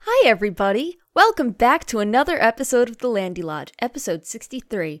Hey everybody! Welcome back to another episode of The Landy Lodge, episode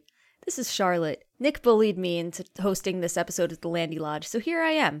 63. This is Charlotte. Nick bullied me into hosting this episode of The Landy Lodge, so here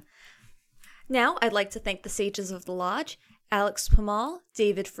I am. Now, I'd like to thank the sages of the lodge, Alex Pamal,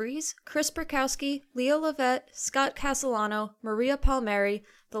 David Fries, Chris Burkowski, Leo Lavette, Scott Castellano, Maria Palmieri,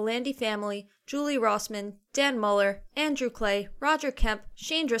 the Landy family, Julie Rossman, Dan Muller, Andrew Clay, Roger Kemp,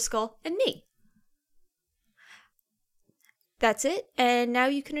 Shane Driscoll, and me. That's it, and now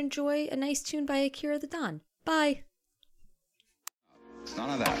you can enjoy a nice tune by Akira the Don. Bye. It's none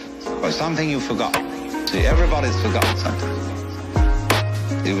of that. But something you forgot. See, everybody's forgotten something.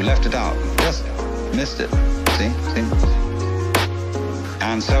 You left it out. Just missed it. See?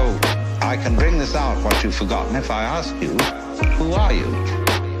 And so I can bring this out, what you've forgotten, if I ask you, who are you?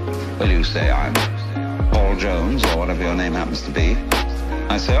 Well, you say, I'm Paul Jones, or whatever your name happens to be.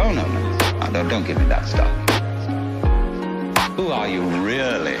 I say, oh, no. Don't give me that stuff. Who are you,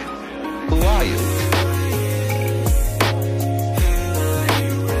 really? Who are you?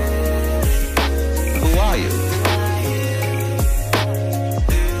 Who are you?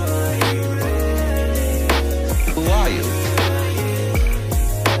 Who are you?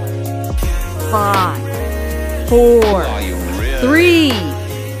 5, 4, Who are you, really?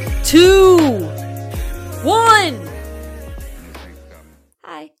 3, 2, 1.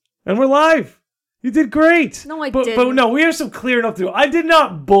 Hi. And we're live. You did great. No, I but, didn't. But no, we have some clearing up to do. I did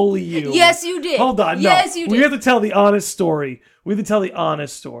not bully you. Yes, you did. Hold on. Yes, no. you did. We have to tell the honest story.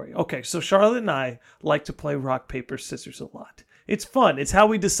 Okay, so Charlotte and I like to play rock, paper, scissors a lot. It's fun. It's how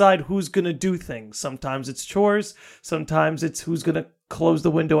we decide who's going to do things. Sometimes it's chores. Sometimes it's who's going to close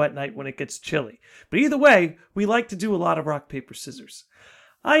the window at night when it gets chilly. But either way, we like to do a lot of rock, paper, scissors.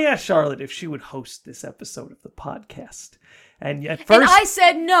 I asked Charlotte if she would host this episode of the podcast. And at first, And I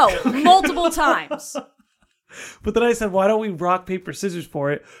said no multiple times. But then I said, why don't we rock, paper, scissors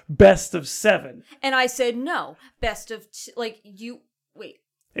for it? Best of 7. And I said no. I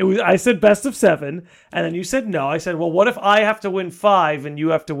said best of 7, and then you said no. I said, well, what if I have to win 5 and you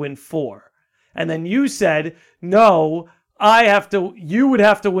have to win 4? And then you said, no, you would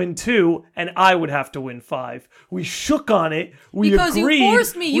have to win 2, and I would have to win 5. We shook on it. We Because agreed. you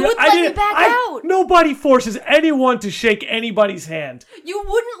forced me. You wouldn't let me back out. Nobody forces anyone to shake anybody's hand. You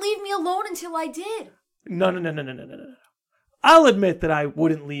wouldn't leave me alone until I did. No. I'll admit that I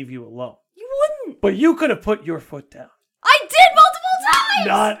wouldn't leave you alone. You wouldn't. But you could have put your foot down. I did multiple times.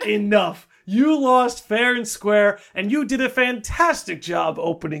 Not enough. You lost fair and square, and you did a fantastic job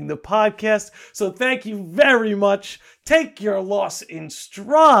opening the podcast. So thank you very much. Take your loss in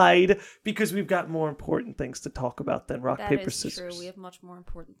stride, because we've got more important things to talk about than rock, paper, scissors. That is true. We have much more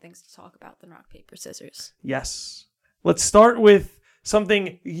important things to talk about than rock, paper, scissors. Yes. Let's start with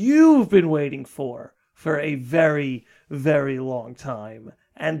something you've been waiting for a very, very long time,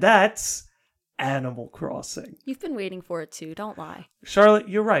 and that's Animal Crossing. You've been waiting for it too, don't lie. Charlotte,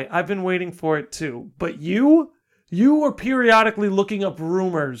 you're right. I've been waiting for it too. But you were periodically looking up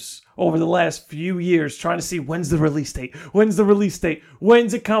rumors over the last few years, trying to see when's the release date?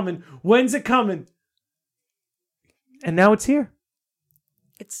 When's it coming? And now it's here.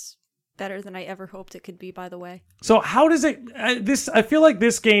 It's better than I ever hoped it could be, by the way. So how does it... I feel like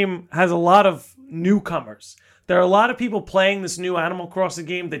this game has a lot of newcomers. There are a lot of people playing this new Animal Crossing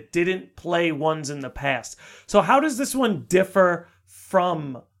game that didn't play ones in the past. So how does this one differ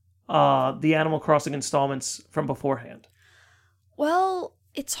from the Animal Crossing installments from beforehand? Well,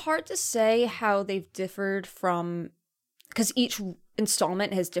 it's hard to say how they've differed from... Because each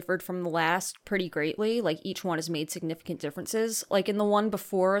installment has differed from the last pretty greatly. Like, each one has made significant differences. Like, in the one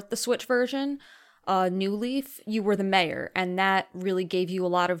before the Switch version... New Leaf, you were the mayor, and that really gave you a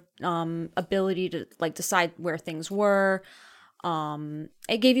lot of ability to decide where things were.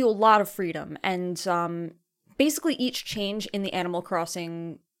 It gave you a lot of freedom, and basically each change in the Animal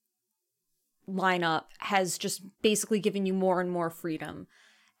Crossing lineup has just basically given you more and more freedom.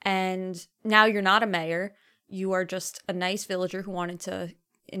 And now you're not a mayor; you are just a nice villager who wanted to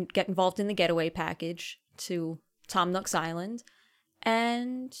get involved in the getaway package to Tom Nook's Island,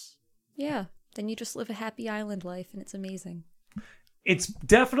 and yeah. Then you just live a happy island life, and it's amazing. It's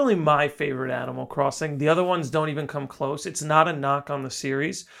definitely my favorite Animal Crossing. The other ones don't even come close. It's not a knock on the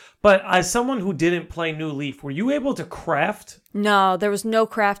series. But as someone who didn't play New Leaf, were you able to craft? No, there was no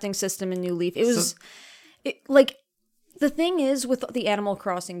crafting system in New Leaf. It was... The thing is with the Animal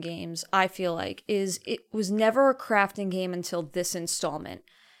Crossing games, I feel like, is it was never a crafting game until this installment.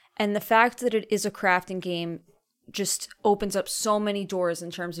 And the fact that it is a crafting game just opens up so many doors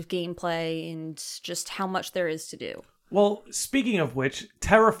in terms of gameplay and just how much there is to do. Well, speaking of which,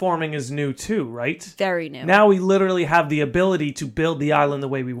 terraforming is new too, right? Very new. Now we literally have the ability to build the island the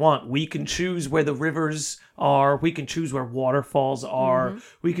way we want. We can choose where the rivers are. We can choose where waterfalls are.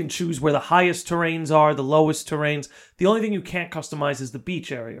 We can choose where the highest terrains are, the lowest terrains. The only thing you can't customize is the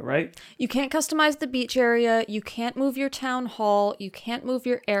beach area, right? You can't customize the beach area. You can't move your town hall. You can't move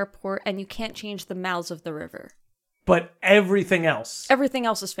your airport. And you can't change the mouths of the river. But everything else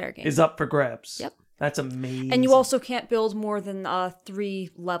is fair game. is up for grabs. Yep. That's amazing. And you also can't build more than 3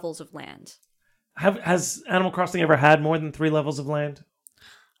 levels of land. Has Animal Crossing ever had more than 3 levels of land?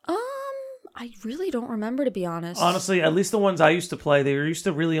 I really don't remember, to be honest. Honestly, at least the ones I used to play, there used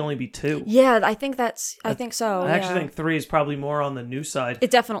to really only be 2. Yeah, I think so. I actually think 3 is probably more on the new side.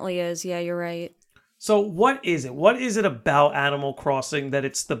 It definitely is. Yeah, you're right. So what is it? What is it about Animal Crossing that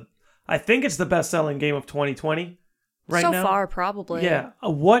I think it's the best-selling game of 2020? Right so now? far, probably. Yeah.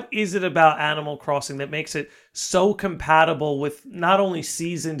 What is it about Animal Crossing that makes it so compatible with not only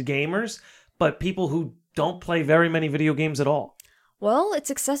seasoned gamers, but people who don't play very many video games at all? Well,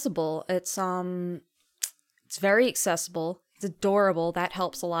 it's accessible. It's very accessible. It's adorable. That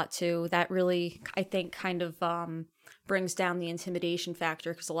helps a lot too. That really, I think, kind of brings down the intimidation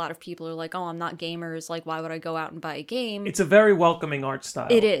factor, because a lot of people are like, oh, I'm not gamers. Like, why would I go out and buy a game? It's a very welcoming art style.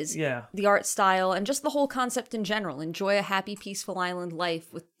 It is. Yeah. The art style and just the whole concept in general. Enjoy a happy, peaceful island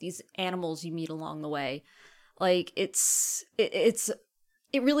life with these animals you meet along the way. Like, it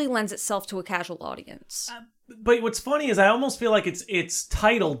really lends itself to a casual audience. But what's funny is I almost feel like its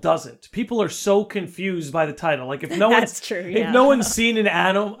title doesn't. People are so confused by the title. Like if no That's true, yeah. If no one's seen an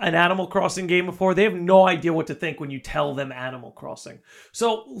Animal Crossing game before, they have no idea what to think when you tell them Animal Crossing.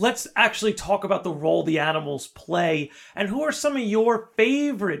 So let's actually talk about the role the animals play and who are some of your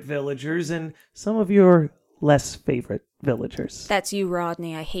favorite villagers and some of your less favorite villagers. That's you,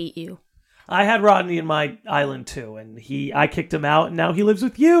 Rodney. I hate you. I had Rodney in my island too, and I kicked him out, and now he lives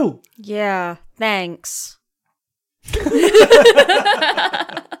with you. Yeah, thanks.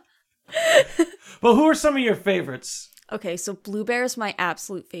 But who are some of your favorites? Okay, so Blue Bear is my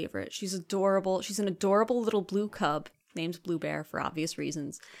absolute favorite. She's adorable. She's an adorable little blue cub. Name's Blue Bear for obvious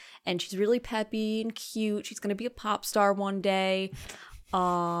reasons. And she's really peppy and cute. She's going to be a pop star one day.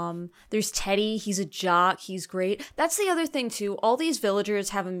 There's Teddy. He's a jock. He's great. That's the other thing too. All these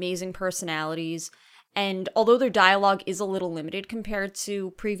villagers have amazing personalities. And although their dialogue is a little limited compared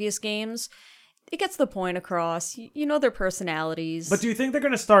to previous games, it gets the point across. You know their personalities. But do you think they're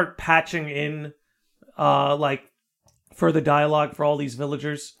going to start patching in, further dialogue for all these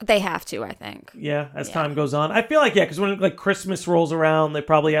villagers? They have to, I think. Yeah, as time goes on. I feel like, because when Christmas rolls around, they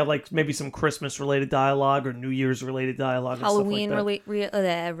probably have maybe some Christmas-related dialogue or New Year's-related dialogue.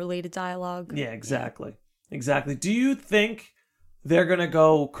 Halloween-related dialogue. Yeah, exactly. Exactly. Do you think they're going to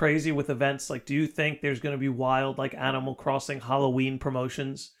go crazy with events? Do you think there's going to be wild, Animal Crossing Halloween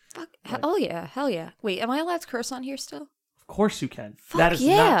promotions? Fuck. Oh, yeah. Hell yeah. Wait, am I allowed to curse on here still? Of course you can. Fuck that is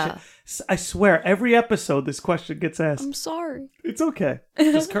yeah. not. I swear, every episode this question gets asked. I'm sorry. It's okay.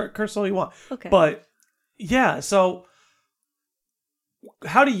 Just curse all you want. Okay. But yeah, so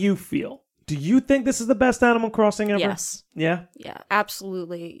how do you feel? Do you think this is the best Animal Crossing ever? Yes. Yeah? Yeah,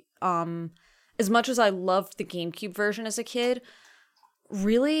 absolutely. As much as I loved the GameCube version as a kid,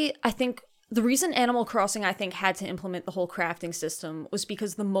 really, I think the reason Animal Crossing, I think, had to implement the whole crafting system was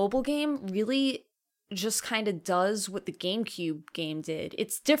because the mobile game really just kind of does what the GameCube game did.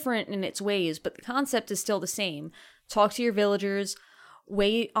 It's different in its ways, but the concept is still the same. Talk to your villagers,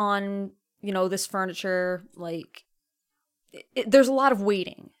 wait on, this furniture. There's a lot of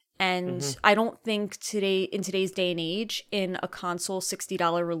waiting. And I don't think in today's day and age, in a console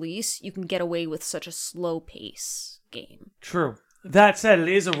 $60 release, you can get away with such a slow pace game. True. That said, it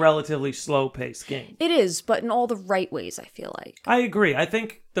is a relatively slow-paced game. It is, but in all the right ways, I feel like. I agree. I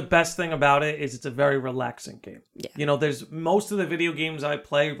think the best thing about it is it's a very relaxing game. Yeah. There's most of the video games I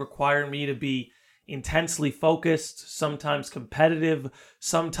play require me to be intensely focused, sometimes competitive,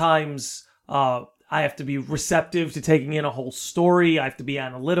 sometimes I have to be receptive to taking in a whole story. I have to be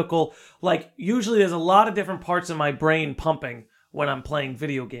analytical. Usually there's a lot of different parts of my brain pumping when I'm playing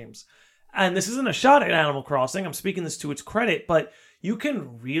video games. And this isn't a shot at Animal Crossing. I'm speaking this to its credit, but you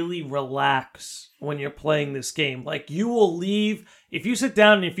can really relax when you're playing this game. You will leave, if you sit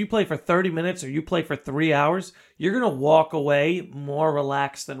down and if you play for 30 minutes or you play for 3 hours, you're going to walk away more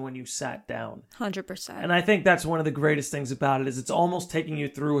relaxed than when you sat down. 100%. And I think that's one of the greatest things about it is it's almost taking you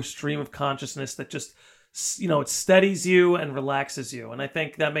through a stream of consciousness that just, it steadies you and relaxes you. And I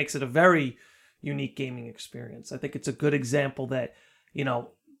think that makes it a very unique gaming experience. I think it's a good example that,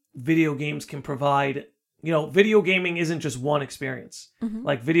 video games can provide video gaming isn't just one experience.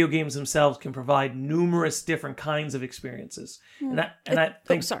 Like video games themselves can provide numerous different kinds of experiences. I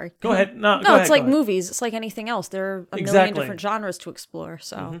think. Sorry. Go ahead. No, No, go it's ahead, like go ahead. movies. It's like anything else. There are a million Exactly. different genres to explore.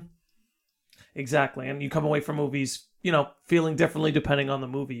 So Exactly, and you come away from movies, feeling differently depending on the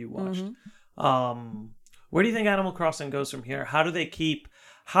movie you watched. Where do you think Animal Crossing goes from here? What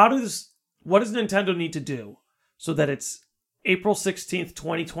does Nintendo need to do so that it's April 16th,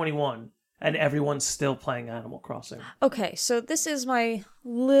 2021, and everyone's still playing Animal Crossing? Okay, so this is my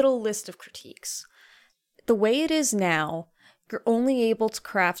little list of critiques. The way it is now, you're only able to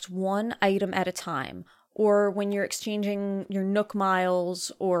craft one item at a time. Or when you're exchanging your Nook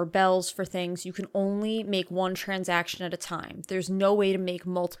miles or bells for things, you can only make one transaction at a time. There's no way to make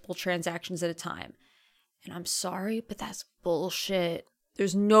multiple transactions at a time. And I'm sorry, but that's bullshit.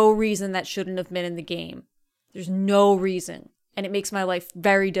 There's no reason that shouldn't have been in the game. There's no reason. And it makes my life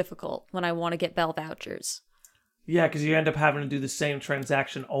very difficult when I want to get bell vouchers. Yeah, because you end up having to do the same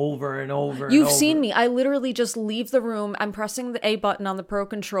transaction over and over and You've over. seen me. I literally just leave the room. I'm pressing the A button on the Pro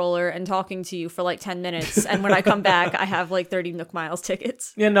Controller and talking to you for like 10 minutes. And when I come back, I have like 30 Nook Miles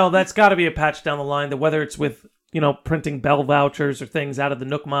tickets. Yeah, no, that's got to be a patch down the line, that whether it's with, printing bell vouchers or things out of the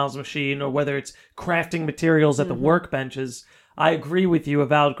Nook Miles machine, or whether it's crafting materials at the workbenches, I agree with you, a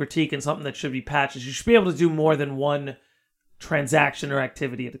valid critique and something that should be patched is you should be able to do more than one transaction or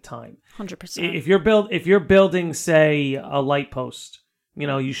activity at a time. 100%. If you're building, say, a light post,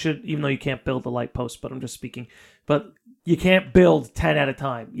 you should, even though you can't build a light post, but I'm just speaking, but you can't build 10 at a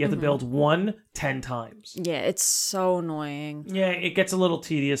time. You have to build 1 10 times. Yeah, it's so annoying. Yeah, it gets a little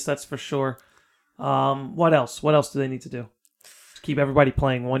tedious, that's for sure. What else? What else do they need to do to keep everybody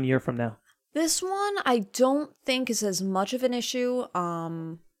playing 1 year from now? This one I don't think is as much of an issue.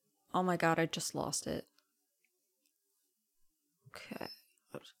 Oh my god, I just lost it. Okay.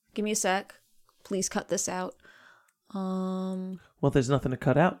 Give me a sec. Please cut this out. Well, there's nothing to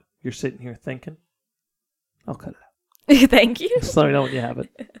cut out. You're sitting here thinking. I'll cut it out. Thank you. Just let me know when you have it.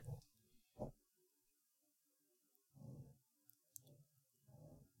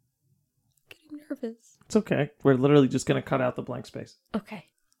 Getting nervous. It's okay. We're literally just going to cut out the blank space. Okay.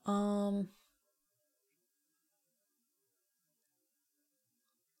 Oh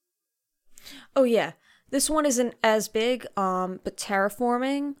yeah. This one isn't as big, but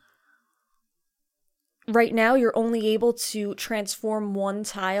terraforming. Right now, you're only able to transform one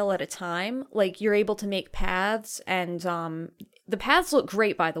tile at a time. Like, you're able to make paths, and the paths look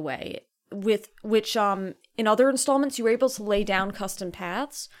great, by the way. With which, in other installments, you were able to lay down custom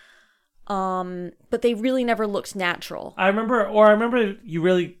paths, but they really never looked natural. I remember you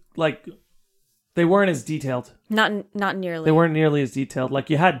really, they weren't as detailed. Not nearly. They weren't nearly as detailed. Like,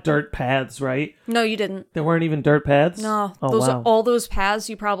 you had dirt paths, right? No, you didn't. There weren't even dirt paths? No. Oh, wow. All those paths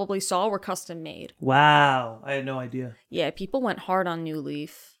you probably saw were custom made. Wow. I had no idea. Yeah, people went hard on New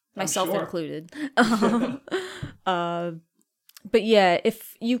Leaf. Myself sure. included. But yeah,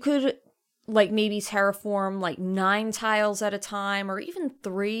 if you could maybe terraform 9 tiles at a time or even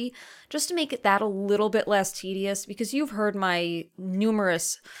 3, just to make it that a little bit less tedious, because you've heard my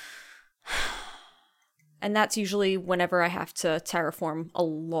numerous... And that's usually whenever I have to terraform a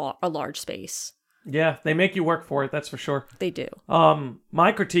large space. Yeah, they make you work for it, that's for sure. They do.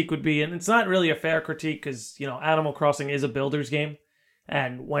 My critique would be, and it's not really a fair critique because, Animal Crossing is a builder's game.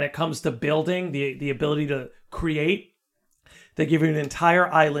 And when it comes to building, the ability to create, they give you an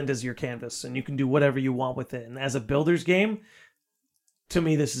entire island as your canvas, and you can do whatever you want with it. And as a builder's game, to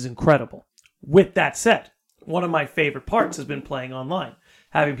me, this is incredible. With that said, one of my favorite parts has been playing online.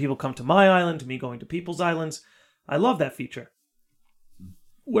 Having people come to my island, me going to people's islands. I love that feature.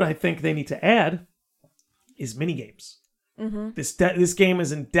 What I think they need to add is minigames. This game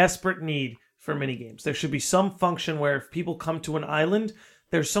is in desperate need for minigames. There should be some function where if people come to an island,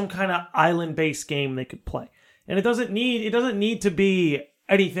 there's some kind of island-based game they could play. And it doesn't need to be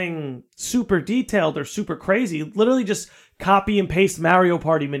anything super detailed or super crazy. Literally just copy and paste Mario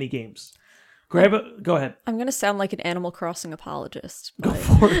Party minigames. Go ahead. I'm going to sound like an Animal Crossing apologist. Go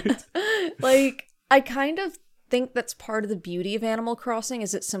for it. I kind of think that's part of the beauty of Animal Crossing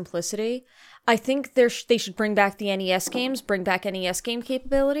is its simplicity. I think they should bring back the NES games, bring back NES game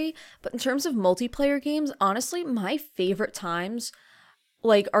capability. But in terms of multiplayer games, honestly, my favorite times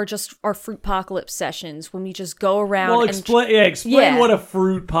are Fruitpocalypse sessions when we just go around. Well, explain what a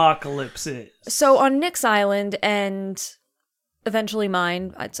Fruitpocalypse is. So on Nick's Island and eventually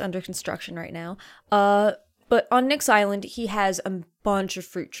mine, it's under construction right now. But on Nick's Island, he has a bunch of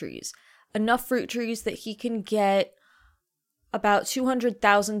fruit trees. Enough fruit trees that he can get about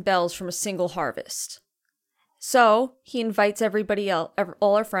 200,000 bells from a single harvest. So he invites everybody else,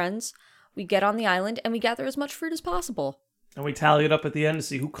 all our friends. we get on the island and we gather as much fruit as possible. And we tally it up at the end to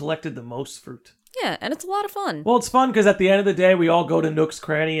see who collected the most fruit. Yeah, and it's a lot of fun. Well, it's fun because at the end of the day, we all go to Nook's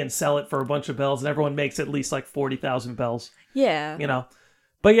Cranny and sell it for a bunch of bells, and everyone makes at least like 40,000 bells. Yeah. You know?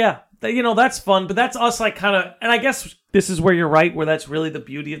 But yeah, that's fun. But that's us like kind of, and I guess this is where you're right, where that's really the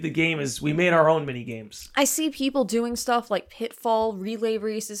beauty of the game is we made our own mini games. I see people doing stuff like Pitfall, relay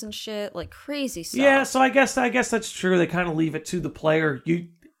races and shit, like crazy stuff. Yeah, so I guess that's true. They kind of leave it to the player.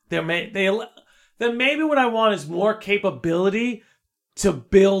 Then maybe what I want is more capability to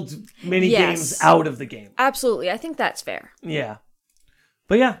build mini games out of the game. Absolutely. I think that's fair. Yeah.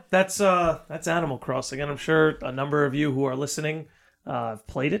 But yeah, that's Animal Crossing, and I'm sure a number of you who are listening have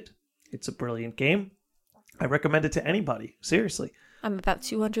played it. It's a brilliant game. I recommend it to anybody. Seriously. I'm about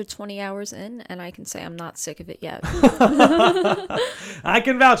 220 hours in, and I can say I'm not sick of it yet. I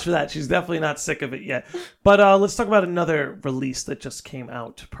can vouch for that. She's definitely not sick of it yet. But let's talk about another release that just came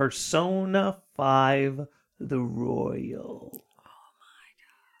out. Persona 5 The Royal.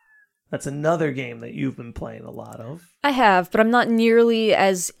 That's another game that you've been playing a lot of. I have, but I'm not nearly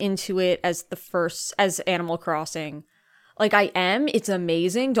as into it as as Animal Crossing. Like, I am. It's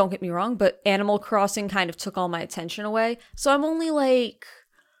amazing. Don't get me wrong. But Animal Crossing kind of took all my attention away. So I'm only like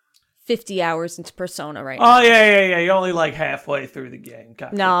 50 hours into Persona right now. Oh, yeah. You're only like halfway through the game.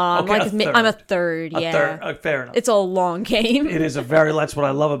 Gotcha. No, I'm a third. Yeah. Third. Fair enough. It's a long game. It is that's what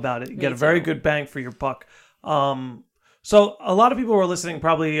I love about it. You get a very good bang for your buck. So a lot of people who are listening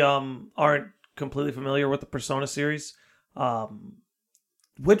probably aren't completely familiar with the Persona series.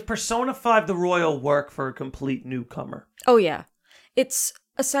 Would Persona 5 The Royal work for a complete newcomer? Oh, yeah. It's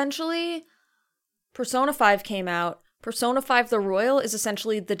essentially Persona 5 came out. Persona 5 The Royal is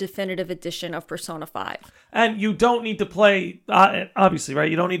essentially the definitive edition of Persona 5. And you don't need to play, obviously, right?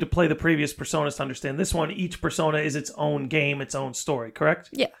 You don't need to play the previous Personas to understand this one. Each Persona is its own game, its own story, correct?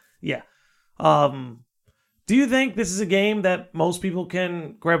 Yeah. Yeah. Do you think this is a game that most people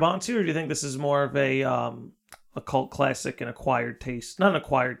can grab onto, or do you think this is more of a cult classic, an acquired taste? Not an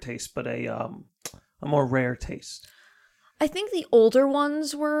acquired taste, but a more rare taste. I think the older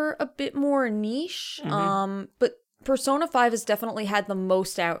ones were a bit more niche, but Persona 5 has definitely had the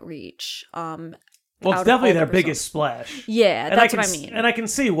most outreach. Well, it's definitely their biggest splash. Yeah, and that's what I mean. And I can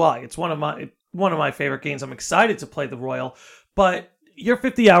see why. It's one of my favorite games. I'm excited to play the Royal, but you're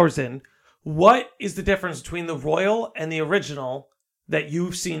 50 hours in. What is the difference between the Royal and the original that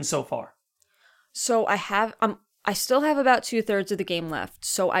you've seen so far? So I still have about 2/3 of the game left.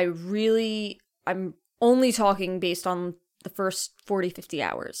 So I'm only talking based on the first 40, 50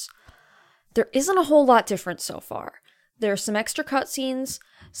 hours. There isn't a whole lot different so far. There are some extra cutscenes,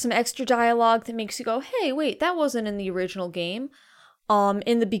 some extra dialogue that makes you go, hey, wait, that wasn't in the original game.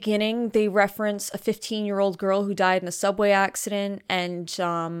 In the beginning, they reference a 15-year-old girl who died in a subway accident, and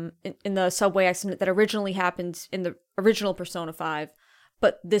in the subway accident that originally happened in the original Persona 5,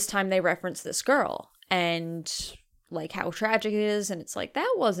 but this time they reference this girl, and like how tragic it is, and it's like,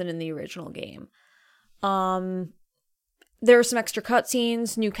 that wasn't in the original game. There are some extra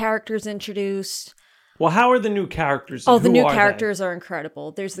cutscenes, new characters introduced. Well, how are the new characters? Oh, the new characters are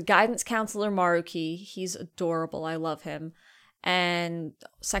incredible. There's the guidance counselor Maruki. He's adorable. I love him. And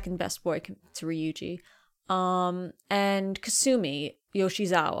second best boy to Ryuji. And Kasumi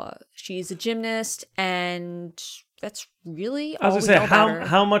Yoshizawa. She's a gymnast, and that's really all we know about her.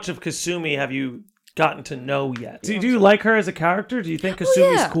 How much of Kasumi have you gotten to know yet? Do you like her as a character? Do you think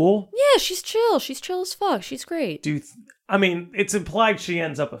Kasumi's cool? Yeah, she's chill. She's chill as fuck. She's great. I mean, it's implied she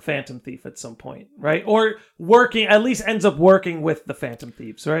ends up a Phantom Thief at some point, right? Or at least ends up working with the Phantom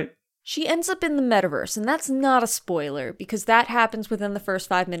Thieves, right? She ends up in the metaverse, and that's not a spoiler, because that happens within the first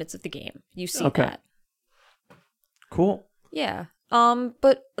 5 minutes of the game. You see that. Cool. Yeah.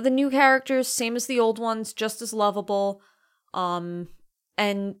 But the new characters, same as the old ones, just as lovable. But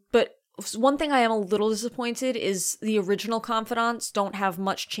one thing I am a little disappointed is the original confidants don't have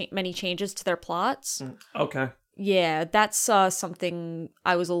many changes to their plots. Okay. Yeah, that's something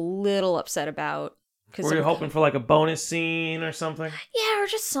I was a little upset about. Were you hoping for like a bonus scene or something? Yeah, or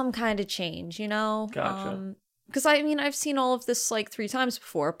just some kind of change, you know? Gotcha. Because I've seen all of this like 3 times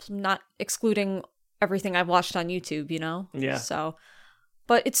before, not excluding everything I've watched on YouTube, you know? Yeah. So,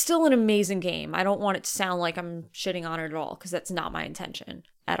 but it's still an amazing game. I don't want it to sound like I'm shitting on it at all, because that's not my intention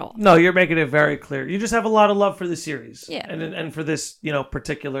at all. No, you're making it very clear. You just have a lot of love for the series. Yeah. And for this,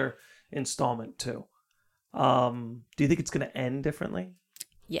 particular installment too. Do you think it's going to end differently?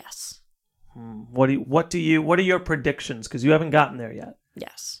 Yes. What are your predictions? Because you haven't gotten there yet.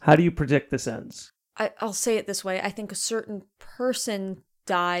 Yes. How do you predict this ends? I'll say it this way. I think a certain person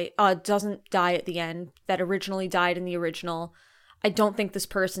doesn't die at the end that originally died in the original. I don't think this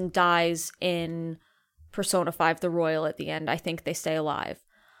person dies in Persona 5 The Royal at the end. I think they stay alive.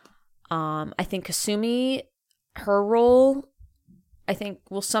 I think Kasumi, her role, I think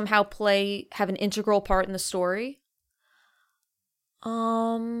will somehow have an integral part in the story.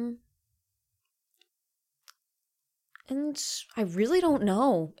 And I really don't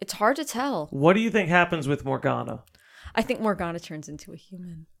know. It's hard to tell. What do you think happens with Morgana? I think Morgana turns into a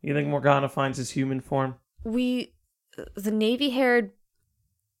human. You think Morgana finds his human form? The navy-haired,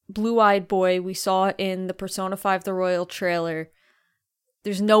 blue-eyed boy we saw in the Persona 5 The Royal trailer,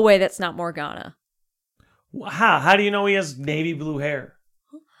 there's no way that's not Morgana. How do you know he has navy blue hair?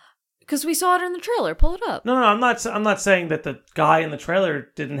 Because we saw it in the trailer. Pull it up. No, I'm not saying that the guy in the trailer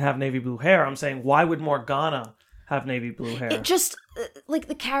didn't have navy blue hair. I'm saying, why would Morgana have navy blue hair? It just, like,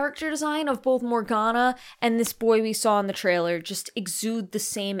 the character design of both Morgana and this boy we saw in the trailer just exude the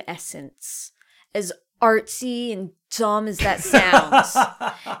same essence. As artsy and dumb as that sounds.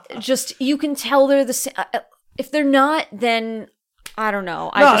 Just, you can tell they're the same. If they're not, then I don't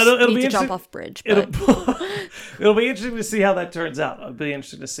know. It'll need to jump off bridge. But... It'll be interesting to see how that turns out. It'll be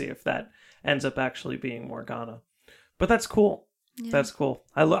interesting to see if that ends up actually being Morgana. But that's cool. Yeah. That's cool.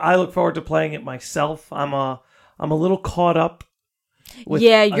 I look forward to playing it myself. I'm a little caught up.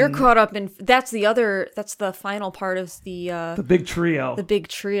 You're caught up in. That's the final part of the big trio. The big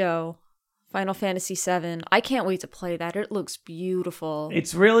trio. Final Fantasy VII. I can't wait to play that. It looks beautiful.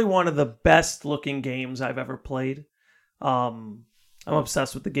 It's really one of the best looking games I've ever played. I'm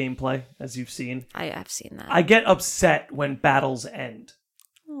obsessed with the gameplay, as you've seen. I have seen that. I get upset when battles end.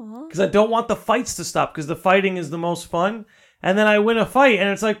 Because I don't want the fights to stop, because the fighting is the most fun. And then I win a fight, and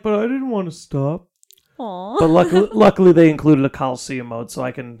it's like, but I didn't want to stop. Aww. But luckily they included a Coliseum mode, so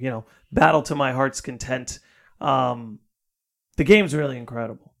I can, battle to my heart's content. The game's really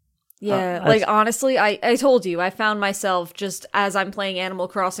incredible. Yeah, honestly, I told you, I found myself just as I'm playing Animal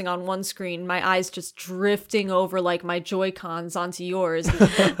Crossing on one screen, my eyes just drifting over like my Joy-Cons onto yours.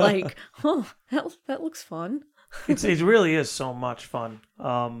 Like, that looks fun. It really is so much fun.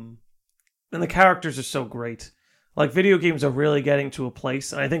 And the characters are so great. Like, video games are really getting to a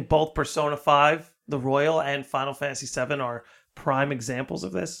place, and I think both Persona 5, The Royal, and Final Fantasy VII are prime examples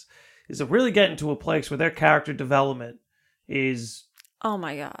of this, is to really getting to a place where their character development is... Oh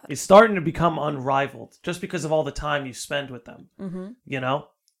my God. It's starting to become unrivaled just because of all the time you spend with them. Mm-hmm.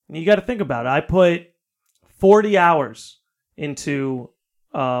 And you got to think about it. I put 40 hours into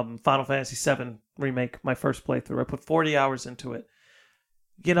Final Fantasy VII Remake, my first playthrough. I put 40 hours into it.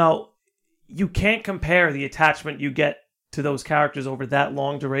 You can't compare the attachment you get to those characters over that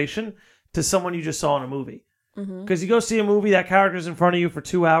long duration to someone you just saw in a movie. Because you go see a movie, that character's in front of you for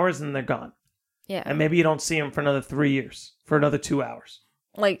 2 hours and they're gone. Yeah. And maybe you don't see them for another 3 years, for another 2 hours.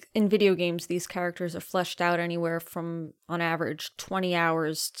 Like, in video games, these characters are fleshed out anywhere from, on average, 20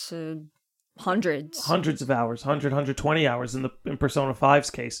 hours to hundreds. Hundreds of hours, 120 hours in Persona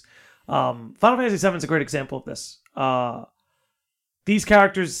 5's case. Final Fantasy VII is a great example of this. These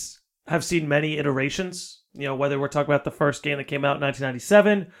characters have seen many iterations, whether we're talking about the first game that came out in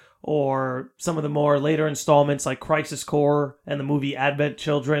 1997 or some of the more later installments like Crisis Core and the movie Advent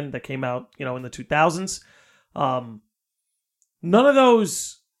Children that came out, in the 2000s. None of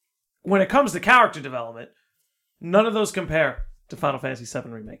those, when it comes to character development, none of those compare to Final Fantasy VII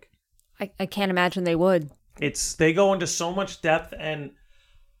Remake. I can't imagine they would. They go into so much depth, and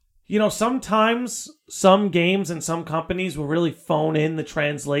sometimes some games and some companies will really phone in the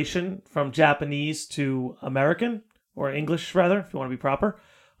translation from Japanese to American, or English rather, if you want to be proper.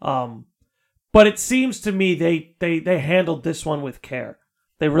 But it seems to me they handled this one with care.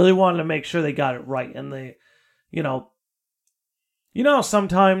 They really wanted to make sure they got it right, and they,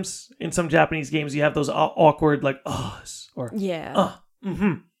 sometimes in some Japanese games you have those awkward like uhs or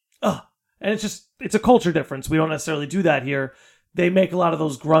and it's a culture difference. We don't necessarily do that here. They make a lot of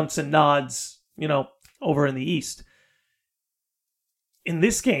those grunts and nods, over in the East. In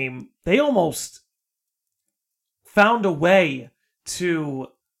this game, they almost found a way to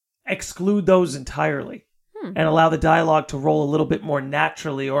exclude those entirely and allow the dialogue to roll a little bit more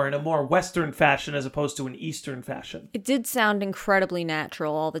naturally or in a more Western fashion as opposed to an Eastern fashion. It did sound incredibly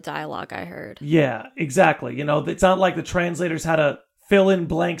natural, all the dialogue I heard. Yeah, exactly. It's not like the translators had to fill in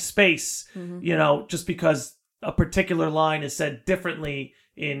blank space, just because a particular line is said differently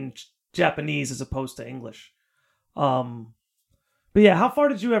in Japanese as opposed to English. But yeah, how far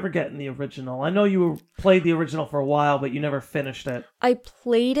did you ever get in the original? I know you played the original for a while, but you never finished it. I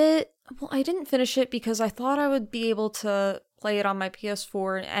played it. Well, I didn't finish it because I thought I would be able to play it on my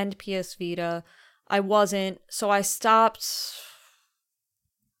PS4 and PS Vita. I wasn't, so I stopped.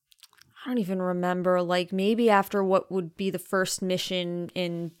 I don't even remember, like maybe after what would be the first mission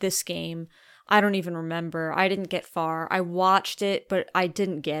in this game. I don't even remember. I didn't get far. I watched it, but I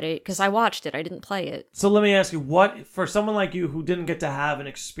didn't get it because I watched it. I didn't play it. So let me ask you, what for someone like you who didn't get to have an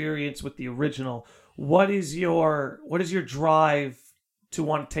experience with the original, what is your drive to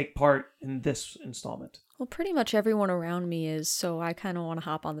want to take part in this installment? Well, pretty much everyone around me is, so I kind of want to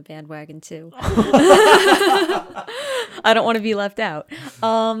hop on the bandwagon too. I don't want to be left out.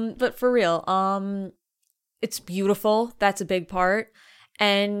 But for real, it's beautiful. That's a big part.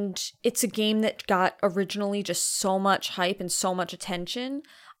 And it's a game that got originally just so much hype and so much attention.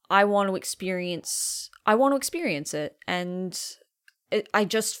 I want to experience it. And I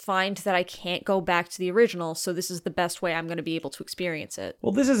just find that I can't go back to the original, so this is the best way I'm going to be able to experience it.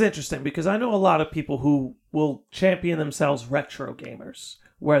 Well, this is interesting because I know a lot of people who will champion themselves retro gamers,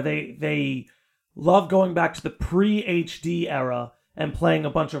 where they love going back to the pre-HD era and playing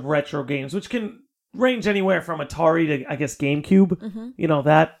a bunch of retro games, which can range anywhere from Atari to, I guess, GameCube. Mm-hmm. You know,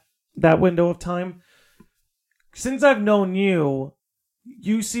 that window of time. Since I've known you,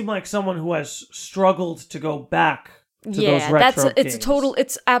 you seem like someone who has struggled to go back to those retro games.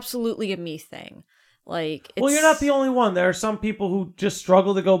 It's absolutely a me thing. Like, well, you're not the only one. There are some people who just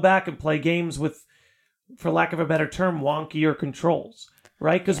struggle to go back and play games with, for lack of a better term, wonkier controls,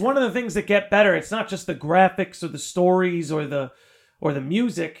 right? Because one of the things that get better, it's not just the graphics or the stories or the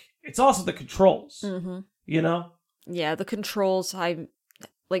music. It's also the controls. Mm-hmm. You know? Yeah, the controls.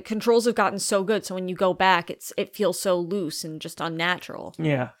 Controls have gotten so good, so when you go back, it feels so loose and just unnatural.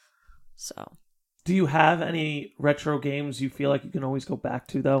 Yeah. So. Do you have any retro games you feel like you can always go back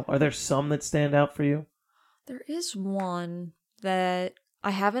to, though? Are there some that stand out for you? There is one that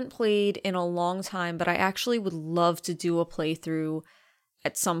I haven't played in a long time, but I actually would love to do a playthrough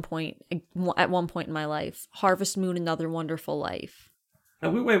at some point, at one point in my life. Harvest Moon: Another Wonderful Life.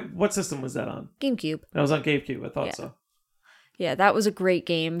 Wait, what system was that on? GameCube. That was on GameCube, I thought so. Yeah, that was a great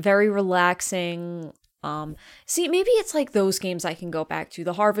game. Very relaxing. See, maybe it's like those games I can go back to.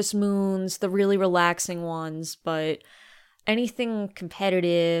 The Harvest Moons, the really relaxing ones, but anything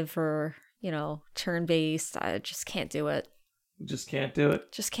competitive or, turn-based, I just can't do it. Just can't do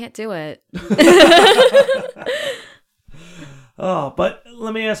it? Just can't do it. Oh, but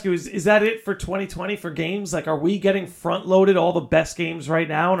let me ask you, is that it for 2020 for games? Like, are we getting front-loaded all the best games right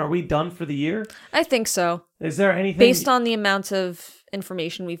now, and are we done for the year? I think so. Is there anything... Based on the amount of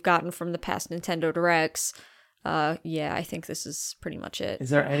information we've gotten from the past Nintendo Directs, I think this is pretty much it.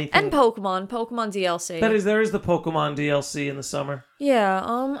 Is there anything... And Pokemon DLC. There is the Pokemon DLC in the summer. Yeah,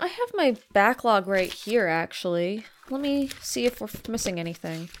 I have my backlog right here, actually. Let me see if we're missing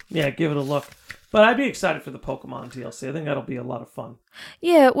anything. Yeah, give it a look. But I'd be excited for the Pokemon DLC. I think that'll be a lot of fun.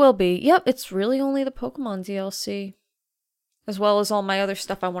 Yeah, it will be. Yep, it's really only the Pokemon DLC. As well as all my other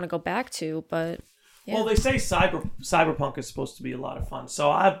stuff I want to go back to, but... Yeah. Well, they say Cyberpunk is supposed to be a lot of fun,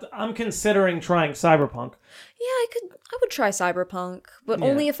 so I'm considering trying Cyberpunk. Yeah, I would try Cyberpunk, but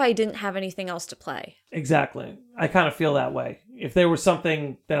only if I didn't have anything else to play. Exactly. I kind of feel that way. If there was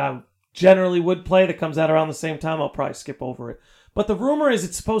something that I generally would play that comes out around the same time, I'll probably skip over it. But the rumor is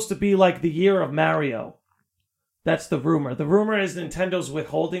it's supposed to be like the year of Mario. That's the rumor. The rumor is Nintendo's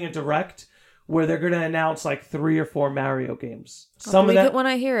withholding a direct where they're going to announce like 3 or 4 Mario games. I'll believe it when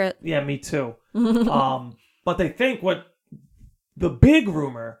I hear it. Yeah, me too. But they think what the big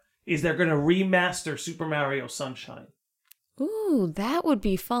rumor is they're going to remaster Super Mario Sunshine. Ooh, that would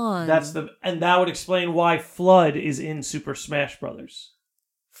be fun. And that would explain why Flood is in Super Smash Brothers.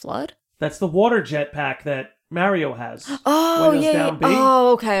 Flood? That's the water jetpack that Mario has. Oh, yeah. Down B.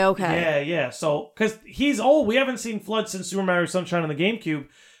 Oh, okay. Yeah. So, because he's old. We haven't seen Flood since Super Mario Sunshine on the GameCube,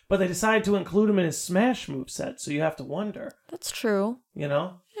 but they decided to include him in his Smash moveset, so you have to wonder. That's true. You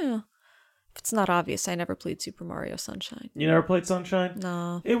know? Yeah. If it's not obvious, I never played Super Mario Sunshine. You never played Sunshine?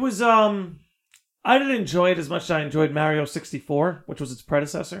 No. It was, I didn't enjoy it as much as I enjoyed Mario 64, which was its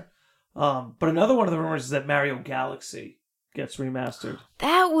predecessor. But another one of the rumors is that Mario Galaxy gets remastered.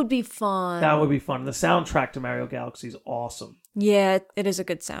 That would be fun. That would be fun. The soundtrack to Mario Galaxy is awesome. Yeah, it is a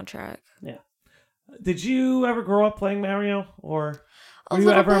good soundtrack. Yeah. Did you ever grow up playing Mario? Or were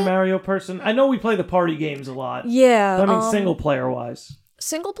you ever a Mario person? I know we play the party games a lot. Yeah. But I mean, single player wise.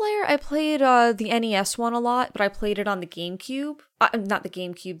 Single player, I played the NES one a lot, but I played it on the GameCube. Not the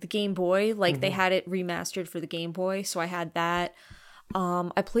GameCube, the Game Boy. Like, they had it remastered for the Game Boy, so I had that.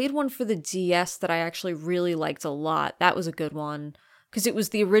 I played one for the DS that I actually really liked a lot. That was a good one. Because it was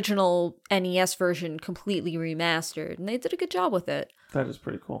the original NES version completely remastered, and they did a good job with it. That is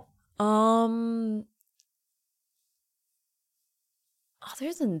pretty cool. Other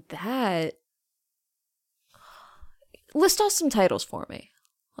than that, list off some titles for me.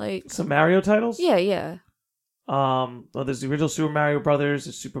 Like Some Mario titles? yeah. Well, there's the original Super Mario Brothers,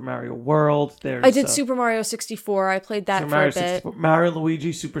 there's Super Mario World, there's I did Super Mario 64. I played that Super for Mario a bit. 64, Mario and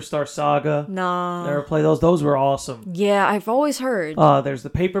Luigi Superstar Saga. Nah. Never played those. Those were awesome. Yeah, I've always heard. There's the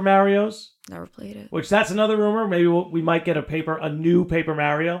Paper Marios, Never played it. which that's another rumor. Maybe we might get a new Paper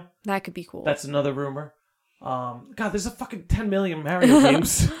Mario. That could be cool. That's another rumor. God, there's a fucking 10 million Mario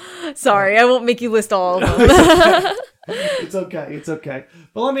games. Sorry, I won't make you list all of them. It's okay.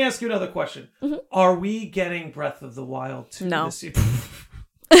 But let me ask you another question. Mm-hmm. Are we getting Breath of the Wild 2 No. this year?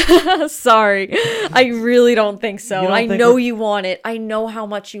 Sorry. I really don't think so. You don't I think know we're- you want it. I know how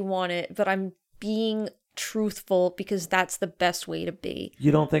much you want it, but I'm being truthful because that's the best way to be.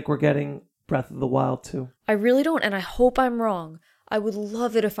 You don't think we're getting Breath of the Wild 2? I really don't, and I hope I'm wrong. I would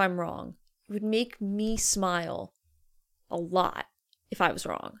love it if I'm wrong. It would make me smile a lot if I was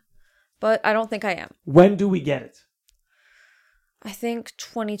wrong. But I don't think I am. When do we get it? I think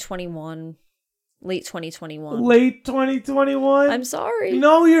 2021. Late 2021. Late 2021? I'm sorry.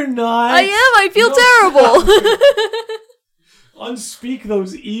 No, you're not. I am. I feel terrible. Unspeak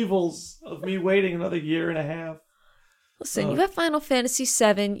those evils of me waiting another year and a half. Listen, you have Final Fantasy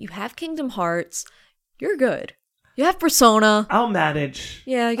VII. You have Kingdom Hearts. You're good. You have Persona. I'll manage.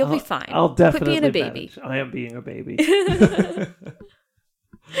 Yeah, you'll be fine. I'll definitely Quit being a baby. manage. I am being a baby.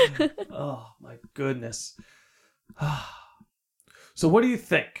 Oh, my goodness. So what do you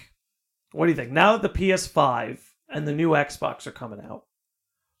think? What do you think? Now that the PS5 and the new Xbox are coming out,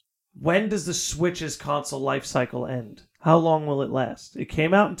 when does the Switch's console life cycle end? How long will it last? It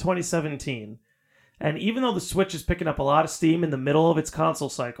came out in 2017, and even though the Switch is picking up a lot of steam in the middle of its console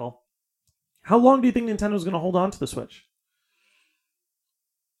cycle, how long do you think Nintendo's going to hold on to the Switch?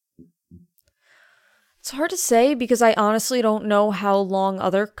 It's hard to say because I honestly don't know how long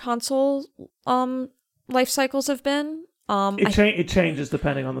other console life cycles have been. It changes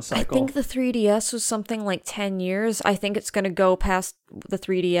depending on the cycle. I think the 3DS was something like 10 years. I think it's going to go past the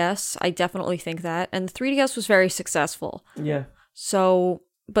 3DS. I definitely think that. And the 3DS was very successful. Yeah. So,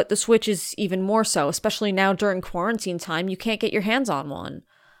 but the Switch is even more so, especially now during quarantine time. You can't get your hands on one.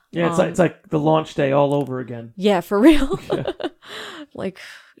 Yeah, it's like the launch day all over again. Yeah, for real. Yeah. Like,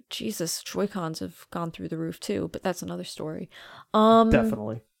 Jesus, Joy-Cons have gone through the roof too, but that's another story.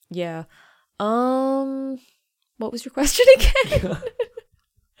 Definitely. Yeah. What was your question again?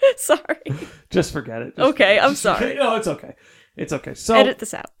 Sorry. Just forget it. Okay, I'm sorry. No, it's okay. It's okay. So Edit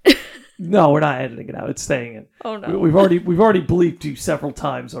this out. no, we're not editing it out. It's staying in. Oh no. We've already bleeped you several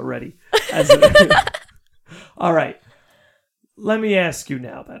times already. All right. Let me ask you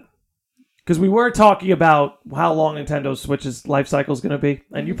now then, because we were talking about how long Nintendo Switch's life cycle is going to be,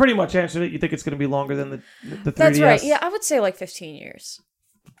 and you pretty much answered it. You think it's going to be longer than the 3DS? That's right. Yeah, I would say like 15 years.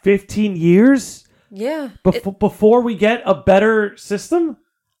 15 years? Yeah. Before we get a better system?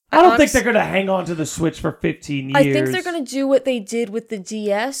 I don't think Honestly, they're going to hang on to the Switch for 15 years. I think they're going to do what they did with the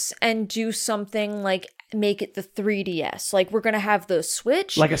DS and do something like make it the 3DS. Like, we're going to have the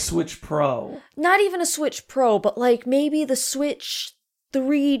Switch. Like a Switch Pro. Not even a Switch Pro, but like maybe the Switch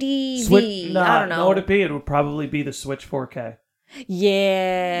 3D. I don't know. Know what it'd be? It would probably be the Switch 4K.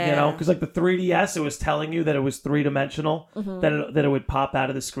 Yeah. You know, because like the 3DS, it was telling you that it was three-dimensional, Mm-hmm. that it would pop out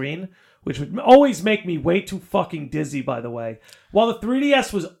of the screen, which would always make me way too fucking dizzy, by the way. While the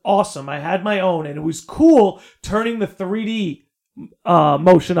 3DS was awesome, I had my own, and it was cool turning the 3D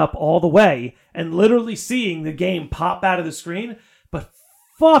motion up all the way and literally seeing the game pop out of the screen, but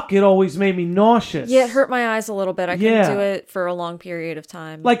fuck, it always made me nauseous. Yeah, it hurt my eyes a little bit. I couldn't do it for a long period of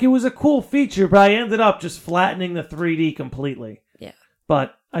time. Like, it was a cool feature, but I ended up just flattening the 3D completely. Yeah.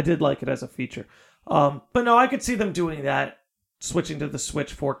 But I did like it as a feature. But no, I could see them doing that, switching to the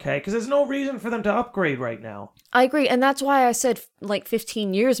Switch 4K, because there's no reason for them to upgrade right now. I agree, and that's why I said like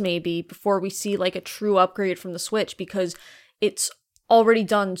 15 years maybe before we see like a true upgrade from the Switch, because it's already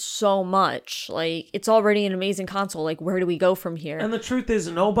done so much. Like, it's already an amazing console. Like, where do we go from here? And the truth is,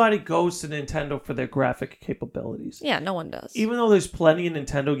 nobody goes to Nintendo for their graphic capabilities. Yeah, no one does. Even though there's plenty of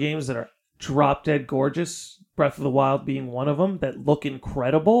Nintendo games that are drop dead gorgeous, Breath of the Wild being one of them, that look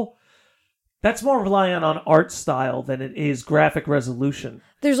incredible, that's more reliant on art style than it is graphic resolution.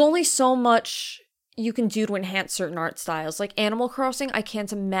 There's only so much you can do to enhance certain art styles. Like Animal Crossing, I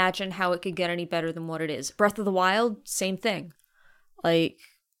can't imagine how it could get any better than what it is. Breath of the Wild, same thing. Like,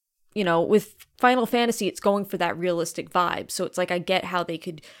 you know, with Final Fantasy, it's going for that realistic vibe. So it's like, I get how they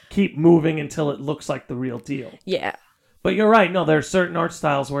could keep moving until it looks like the real deal. Yeah. But you're right. No, there are certain art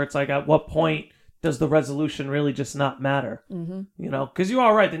styles where it's like, at what point does the resolution really just not matter? Mm-hmm. You know, because you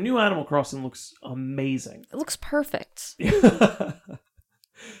are right. The new Animal Crossing looks amazing. It looks perfect.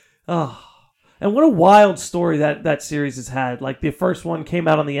 Oh. And what a wild story that series has had. Like, the first one came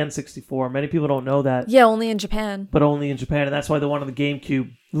out on the N64. Many people don't know that. Yeah, only in Japan. But only in Japan. And that's why the one on the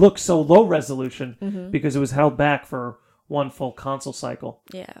GameCube looks so low resolution, because it was held back for one full console cycle.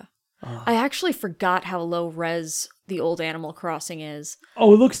 Yeah. I actually forgot how low res the old Animal Crossing is.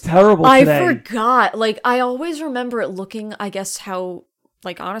 Oh, it looks terrible today. I forgot. Like, I always remember it looking, I guess, how...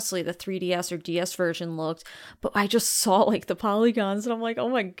 Like, honestly, the 3DS or DS version looked, but I just saw, like, the polygons, and I'm like, oh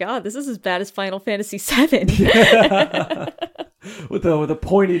my god, this is as bad as Final Fantasy VII. with the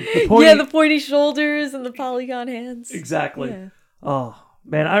pointed... Yeah, the pointy shoulders and the polygon hands. Exactly. Yeah. Oh,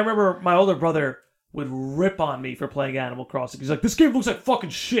 man, I remember my older brother would rip on me for playing Animal Crossing. He's like, this game looks like fucking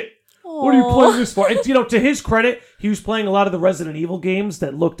shit. What are you playing this for? And, to his credit, he was playing a lot of the Resident Evil games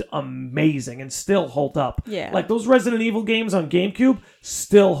that looked amazing and still hold up. Yeah. Like, those Resident Evil games on GameCube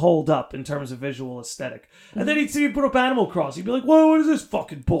still hold up in terms of visual aesthetic. And then he'd see me put up Animal Crossing. He'd be like, whoa, what is this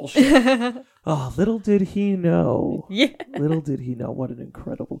fucking bullshit? Oh, little did he know. Yeah. Little did he know what an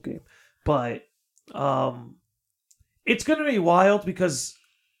incredible game. But it's going to be wild because,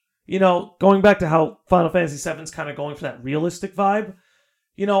 going back to how Final Fantasy VII's kind of going for that realistic vibe,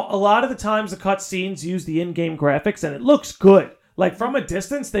 a lot of the times the cutscenes use the in-game graphics and it looks good. Like, from a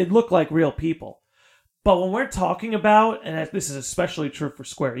distance, they look like real people. But when we're talking about, and this is especially true for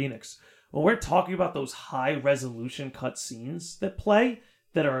Square Enix, when we're talking about those high-resolution cutscenes that play,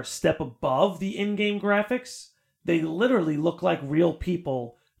 that are a step above the in-game graphics, they literally look like real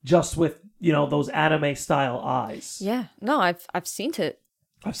people just with, those anime-style eyes. Yeah. No, I've seen it.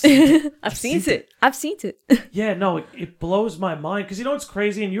 I've seen it. I've seen it. I've seen it. Yeah, no, it blows my mind. Because what's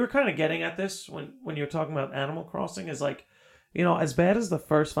crazy, and you were kind of getting at this when you were talking about Animal Crossing, is like, as bad as the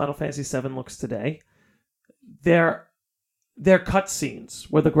first Final Fantasy VII looks today, their cutscenes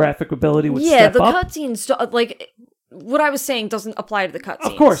where the graphic ability would step up. Yeah, the cutscenes, like, what I was saying doesn't apply to the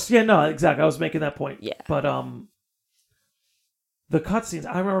cutscenes. Of course, yeah, no, exactly. I was making that point. Yeah. But the cutscenes,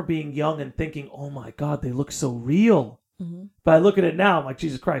 I remember being young and thinking, oh my god, they look so real. Mm-hmm. But I look at it now, I'm like,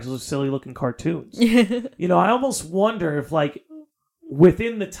 Jesus Christ, those are silly-looking cartoons. I almost wonder if, like,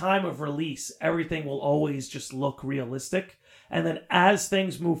 within the time of release, everything will always just look realistic. And then as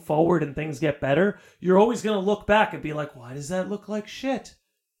things move forward and things get better, you're always going to look back and be like, why does that look like shit?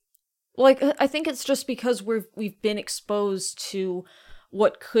 Like, I think it's just because we've been exposed to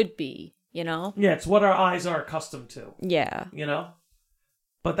what could be, Yeah, it's what our eyes are accustomed to. Yeah.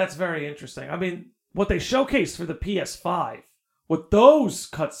 But that's very interesting. I mean, what they showcased for the PS5, what those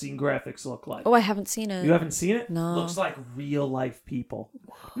cutscene graphics look like. Oh, I haven't seen it. You haven't seen it? No. Looks like real life people.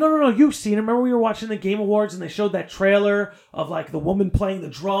 No, you've seen it. Remember we were watching the Game Awards and they showed that trailer of, like, the woman playing the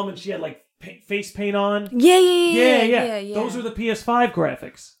drum and she had, like, face paint on? Yeah. Those are the PS5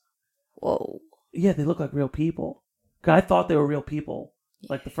 graphics. Whoa. Yeah, they look like real people. I thought they were real people.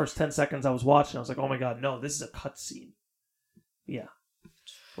 Like, the first 10 seconds I was watching, I was like, oh my god, no, this is a cutscene. Yeah.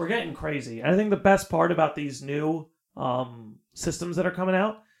 We're getting crazy. And I think the best part about these new systems that are coming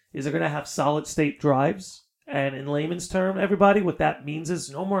out is they're going to have solid state drives. And in layman's term, everybody, what that means is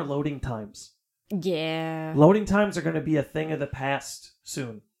no more loading times. Yeah. Loading times are going to be a thing of the past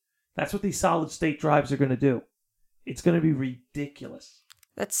soon. That's what these solid state drives are going to do. It's going to be ridiculous.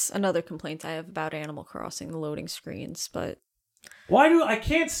 That's another complaint I have about Animal Crossing, the loading screens, but... I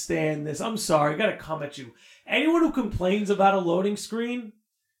can't stand this. I'm sorry, I gotta come at you. Anyone who complains about a loading screen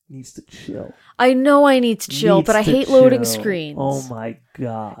needs to chill. I know I need to chill, but I hate loading screens. Oh my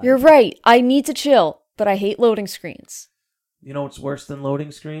god. You're right. I need to chill, but I hate loading screens. You know what's worse than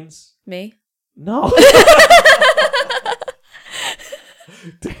loading screens? Me? No.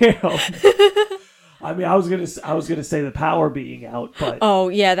 Damn. I mean, I was gonna say the power being out, but oh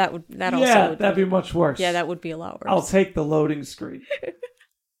yeah, that'd be much worse. Yeah, that would be a lot worse. I'll take the loading screen.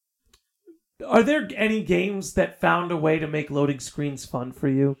 Are there any games that found a way to make loading screens fun for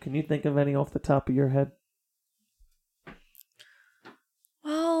you? Can you think of any off the top of your head?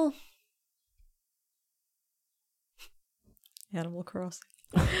 Well, Animal Crossing.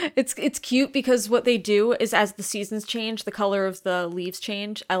 It's cute because what they do is as the seasons change, the color of the leaves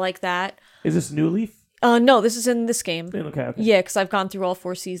change. I like that. Is this New Leaf? No, this is in this game. Okay. Yeah, because I've gone through all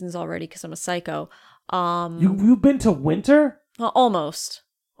 4 seasons already because I'm a psycho. You've been to winter? Almost.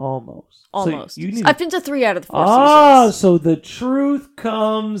 Almost. So you I've been to 3 out of the 4 seasons. Ah, so the truth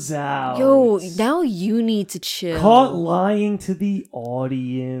comes out. Yo, now you need to chill. Caught lying to the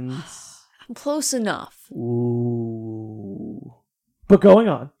audience. I'm close enough. Ooh. But going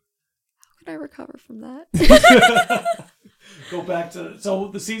on. How can I recover from that? Go back to... So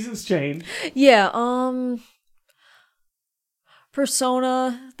the seasons change. Yeah,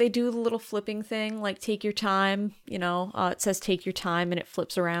 Persona, they do the little flipping thing, like take your time, it says take your time and it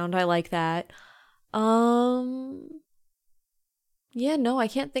flips around. I like that. Yeah, no, I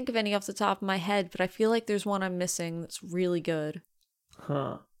can't think of any off the top of my head, but I feel like there's one I'm missing that's really good.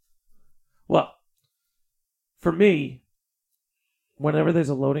 Huh. Well, for me, whenever there's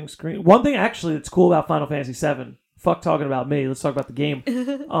a loading screen, one thing actually that's cool about Final Fantasy VII, fuck talking about me, let's talk about the game.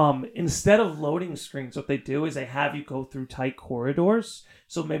 Instead of loading screens, what they do is they have you go through tight corridors.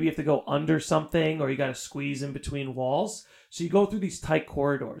 So maybe you have to go under something or you got to squeeze in between walls. So you go through these tight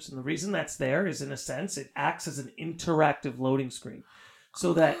corridors. And the reason that's there is, in a sense, it acts as an interactive loading screen.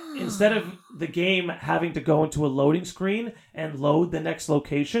 So that instead of the game having to go into a loading screen and load the next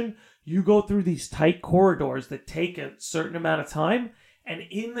location, you go through these tight corridors that take a certain amount of time. And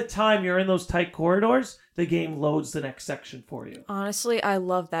in the time you're in those tight corridors, the game loads the next section for you. Honestly, I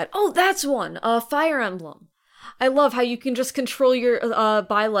love that. Oh, that's one. Fire Emblem. I love how you can just control your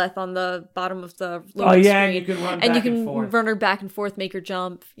Byleth on the bottom of the loading screen. And you can run back and forth. Run her back and forth, make her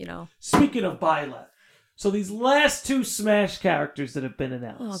jump, you know. Speaking of Byleth, so these last two Smash characters that have been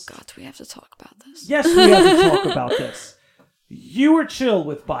announced. Oh God, do we have to talk about this? Yes, we have to talk about this. You were chill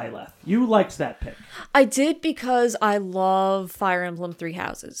with Byleth. You liked that pick. I did because I love Fire Emblem Three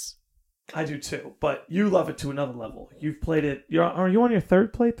Houses. I do too, but you love it to another level. You've played it. Are you on your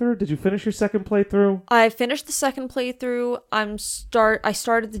third playthrough? Did you finish your second playthrough? I finished the second playthrough. I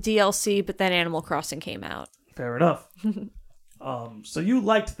started the DLC, but then Animal Crossing came out. Fair enough. So you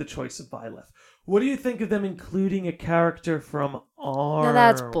liked the choice of Byleth. What do you think of them including a character from ARMS? No,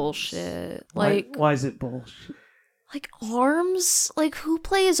 that's bullshit. Why is it bullshit? Like ARMS? Like, who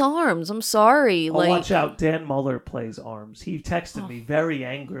plays ARMS? I'm sorry. Oh, watch out. Dan Muller plays ARMS. He texted me very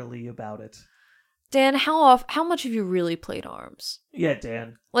angrily about it. Dan, how much have you really played ARMS? Yeah,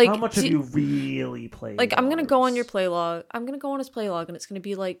 Dan. Like, how much have you really played Like, I'm going to go on your ARMS? playlog. I'm going to go on his playlog, and it's going to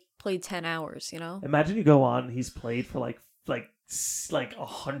be, like, played 10 hours, you know? Imagine you go on, he's played for, like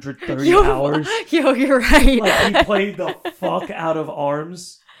 130 hours. Yo, you're right. Like, he played the fuck out of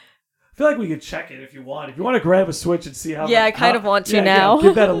ARMS. I feel like we could check it if you want. If you want to grab a Switch and see how Yeah, I kind of want to now. Yeah,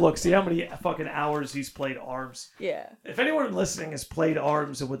 give that a look. See how many fucking hours he's played ARMS. Yeah. If anyone listening has played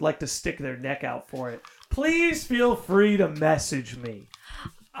ARMS and would like to stick their neck out for it, please feel free to message me.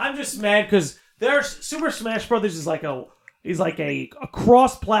 I'm just mad because there's Super Smash Brothers is like a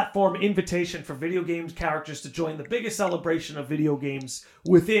cross-platform invitation for video games characters to join the biggest celebration of video games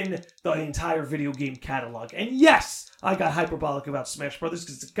within the entire video game catalog. And yes, I got hyperbolic about Smash Brothers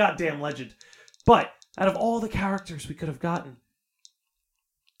because it's a goddamn legend. But out of all the characters we could have gotten,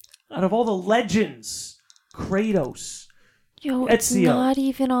 out of all the legends, Kratos, Yo, it's Ezio. not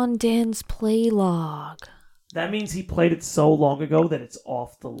even on Dan's playlog. That means he played it so long ago that it's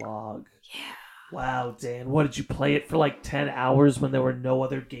off the log. Yeah. Wow, Dan, what did you play it for like 10 hours when there were no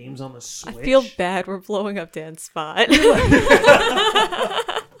other games on the Switch? I feel bad. We're blowing up Dan's spot.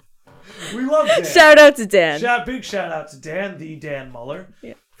 We love Dan. Shout out to Dan. Big shout out to Dan, the Dan Muller.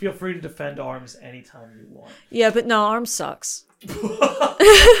 Yeah. Feel free to defend ARMS anytime you want. Yeah, but no, ARMS sucks.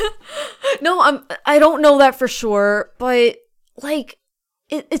 No, I don't know that for sure, but like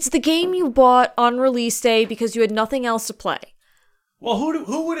it's the game you bought on release day because you had nothing else to play. Well,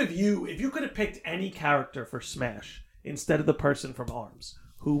 who would have if you could have picked any character for Smash instead of the person from ARMS,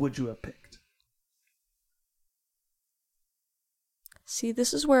 who would you have picked? See,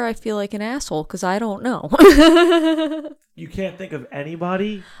 this is where I feel like an asshole because I don't know. You can't think of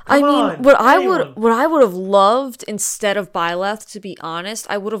anybody? What I would have loved instead of Byleth, to be honest,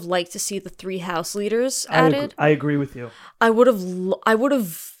 I would have liked to see the 3 house leaders added. I agree with you. I would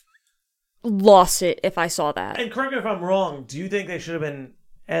have lost it if I saw that. And correct me if I'm wrong, do you think they should have been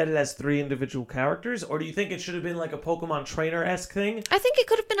added as 3 individual characters, or do you think it should have been like a Pokemon trainer-esque thing? I think it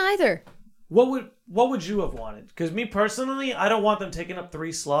could have been either. What would you have wanted? Because me personally, I don't want them taking up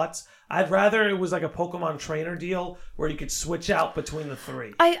 3 slots. I'd rather it was like a Pokemon trainer deal where you could switch out between the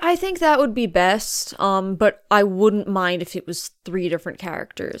 3. I think that would be best, but I wouldn't mind if it was 3 different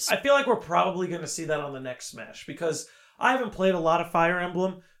characters. I feel like we're probably going to see that on the next Smash, because I haven't played a lot of Fire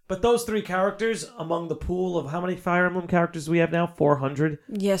Emblem, but those 3 characters among the pool of how many Fire Emblem characters do we have now? 400?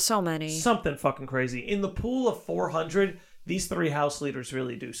 Yeah, so many. Something fucking crazy. In the pool of 400, these 3 house leaders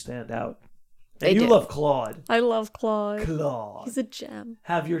really do stand out. And you love Claude. I love Claude. Claude. He's a gem.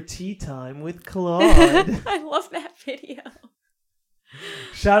 Have your tea time with Claude. I love that video.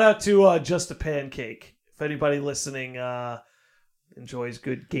 Shout out to Just a Pancake. If anybody listening enjoys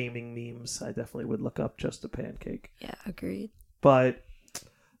good gaming memes, I definitely would look up Just a Pancake. Yeah, agreed. But,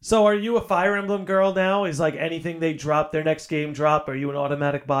 so are you a Fire Emblem girl now? Is like anything they drop, their next game drop, are you an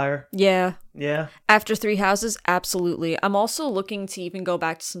automatic buyer? Yeah. Yeah? After 3 houses, absolutely. I'm also looking to even go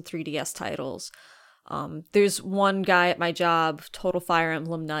back to some 3DS titles. There's one guy at my job, total Fire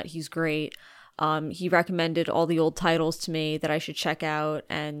Emblem nut. He's great. He recommended all the old titles to me that I should check out,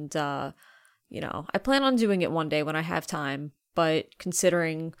 and I plan on doing it one day when I have time. But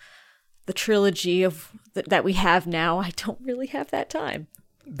considering the trilogy of that we have now, I don't really have that time.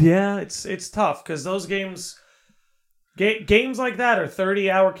 Yeah, it's tough because those games like that are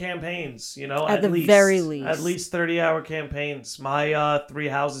 30-hour campaigns. At the very least, at least 30-hour campaigns. My Three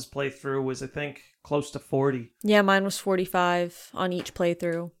Houses playthrough was, I think, close to 40. Yeah, mine was 45 on each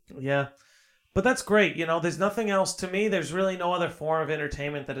playthrough. Yeah. But that's great. There's nothing else to me. There's really no other form of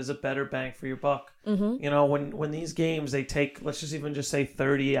entertainment that is a better bang for your buck. Mm-hmm. When these games, they take, let's just even just say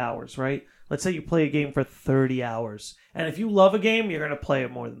 30 hours, right? Let's say you play a game for 30 hours. And if you love a game, you're going to play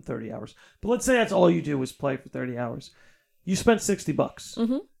it more than 30 hours. But let's say that's all you do is play for 30 hours. You spent $60.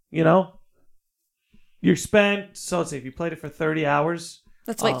 Mm-hmm. You spent, so let's say if you played it for 30 hours.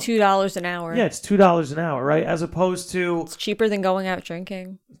 That's like $2 an hour. Yeah, it's $2 an hour, right? As opposed to... It's cheaper than going out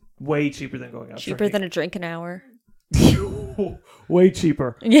drinking. Way cheaper than going out cheaper drinking. than a drink an hour. Way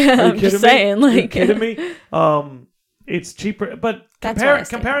cheaper. Yeah, I'm just saying. Are you kidding me? It's cheaper, but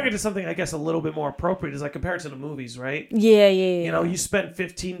comparing it to something I guess a little bit more appropriate is like compare it to the movies, right? Yeah. You spent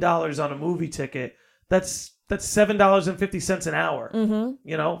 $15 on a movie ticket. That's $7.50 an hour.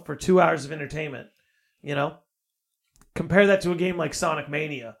 Mm-hmm. For 2 hours of entertainment. Compare that to a game like Sonic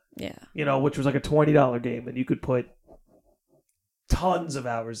Mania. Yeah. Which was like a $20 game, and you could put tons of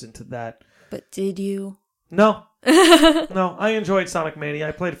hours into that. But did you? No. No, I enjoyed Sonic Mania.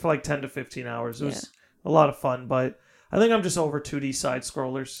 I played it for like 10 to 15 hours. It was a lot of fun, but I think I'm just over 2D side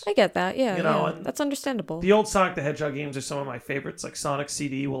scrollers. I get that, yeah. And that's understandable. The old Sonic the Hedgehog games are some of my favorites. Like Sonic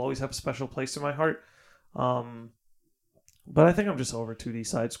CD will always have a special place in my heart. But I think I'm just over 2D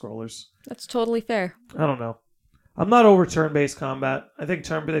side scrollers. That's totally fair. I don't know. I'm not over turn-based combat. I think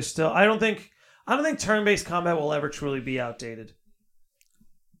turn-based still... I don't think turn-based combat will ever truly be outdated.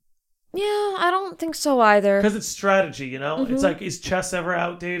 Yeah, I don't think so either. Because it's strategy, Mm-hmm. It's like, is chess ever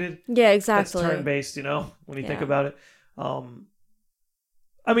outdated? Yeah, exactly. That's turn-based, when you think about it. I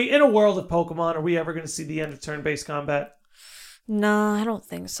mean, in a world of Pokemon, are we ever going to see the end of turn-based combat? No, I don't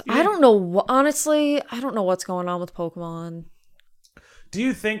think so. Yeah. I don't know. Honestly, I don't know what's going on with Pokemon. Do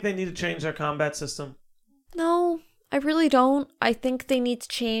you think they need to change their combat system? No, I really don't. I think they need to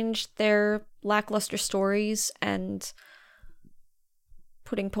change their lackluster stories and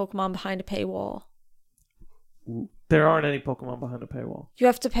putting Pokemon behind a paywall. There aren't any Pokemon behind a paywall. You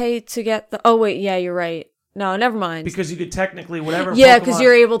have to pay to get the... Oh, wait, yeah, you're right. No, never mind. Because you could technically, whatever Yeah, because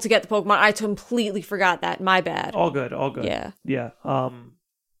you're able to get the Pokemon. I completely forgot that. My bad. All good. Yeah. Yeah. No,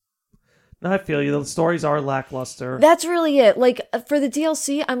 I feel you. The stories are lackluster. That's really it. Like, for the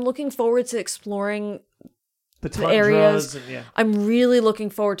DLC, I'm looking forward to exploring the areas. And, yeah. I'm really looking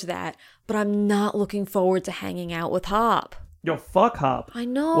forward to that. But I'm not looking forward to hanging out with Hop. Yo, fuck Hop. I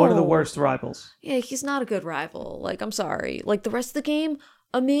know. One of the worst rivals. Yeah, he's not a good rival. Like, I'm sorry. Like, the rest of the game,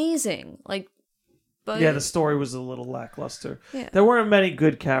 amazing. Like, but... Yeah, the story was a little lackluster. Yeah. There weren't many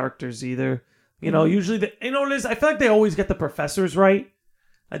good characters either. Usually, Liz, I feel like they always get the professors right.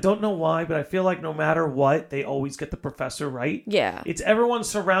 I don't know why, but I feel like no matter what, they always get the professor right. Yeah. It's everyone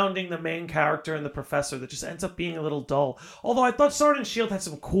surrounding the main character and the professor that just ends up being a little dull. Although I thought Sword and Shield had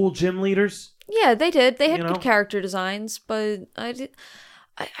some cool gym leaders. Yeah, they did. They had good character designs, but I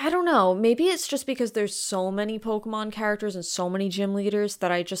don't know. Maybe it's just because there's so many Pokemon characters and so many gym leaders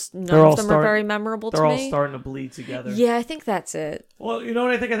that I just none of them are very memorable to me. They're all starting to bleed together. Yeah, I think that's it. Well, you know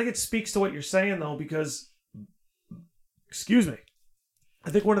what I think? I think it speaks to what you're saying though, because excuse me. I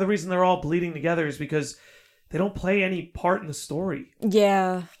think one of the reasons they're all bleeding together is because they don't play any part in the story.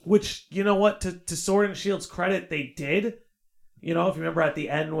 Yeah. Which, you know what, to Sword and Shield's credit, they did. If you remember at the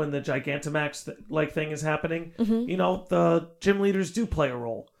end when the Gigantamax thing is happening, the gym leaders do play a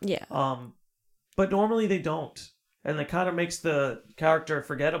role. Yeah. But normally they don't. And it kind of makes the character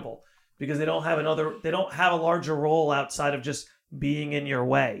forgettable because they don't have a larger role outside of just being in your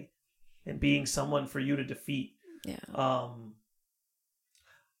way and being someone for you to defeat. Yeah.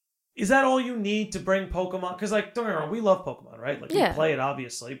 Is that all you need to bring Pokemon? Because, don't get me wrong, we love Pokemon, right? We play it,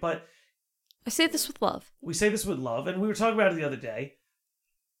 obviously, but... I say this with love. We say this with love, and we were talking about it the other day.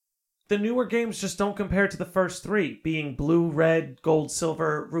 The newer games just don't compare to the first three, being Blue, Red, Gold,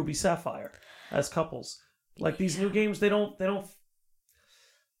 Silver, Ruby, Sapphire, as couples. These new games, they don't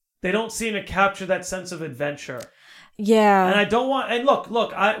seem to capture that sense of adventure. Yeah. And I don't want... And look,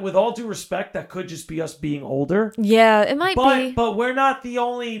 with all due respect, that could just be us being older. Yeah, it might be. But we're not the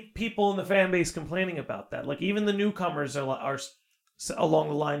only people in the fan base complaining about that. Even the newcomers are along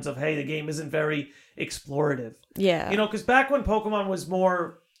the lines of, hey, the game isn't very explorative. Yeah. Because back when Pokemon was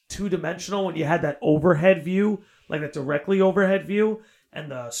more two-dimensional, when you had that overhead view, like that directly overhead view,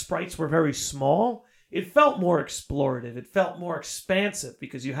 and the sprites were very small, it felt more explorative. It felt more expansive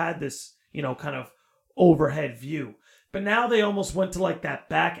because you had this, kind of overhead view. But now they almost went to like that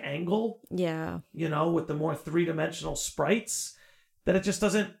back angle. Yeah. With the more three-dimensional sprites, that it just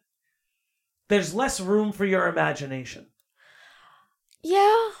doesn't... There's less room for your imagination.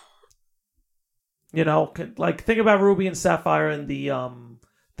 Yeah. Like think about Ruby and Sapphire and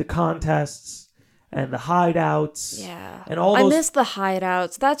the contests and the hideouts. Yeah. And all those... I miss the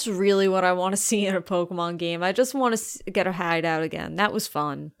hideouts. That's really what I want to see in a Pokemon game. I just want to get a hideout again. That was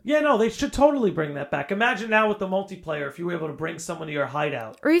fun. Yeah, no, they should totally bring that back. Imagine now with the multiplayer, if you were able to bring someone to your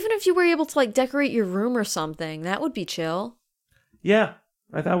hideout. Or even if you were able to like decorate your room or something. That would be chill. Yeah,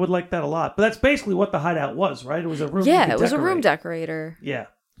 I would like that a lot. But that's basically what the hideout was, right? It was a room. Yeah, it was a room decorator. Yeah.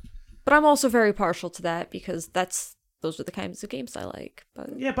 But I'm also very partial to that because those are the kinds of games I like.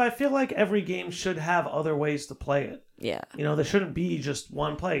 But yeah, but I feel like every game should have other ways to play it. Yeah. There shouldn't be just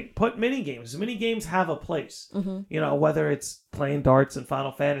one play. Put mini games. Mini games have a place. Mm-hmm. Whether it's playing darts in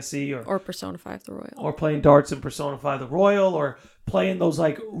Final Fantasy or Persona 5 the Royal. Or playing darts in Persona 5 the Royal, or playing those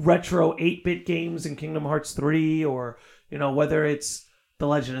like retro 8-bit games in Kingdom Hearts 3, or whether it's The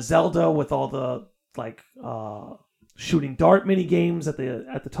Legend of Zelda with all the like shooting dart mini games at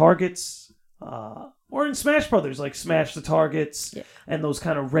the targets, or in Smash Brothers, like Smash the Targets, and those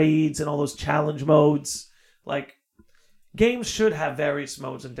kind of raids and all those challenge modes. Like, games should have various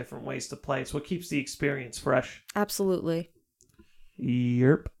modes and different ways to play. It's what keeps the experience fresh. Absolutely.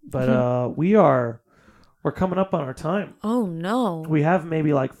 Yep. But we're coming up on our time. Oh no. We have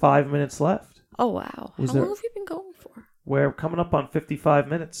maybe like 5 minutes left. Oh wow. How long have you been going for? We're coming up on 55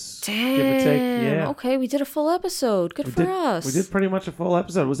 minutes. Damn. Give or take. Yeah. Okay, we did a full episode. Good for us. We did pretty much a full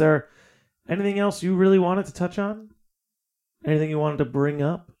episode. Was there anything else you really wanted to touch on? Anything you wanted to bring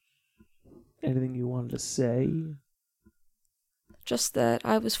up? Anything you wanted to say? Just that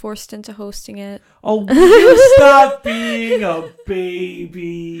I was forced into hosting it. Oh, you stop being a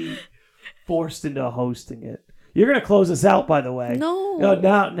baby. Forced into hosting it. You're gonna close us out, by the way. No.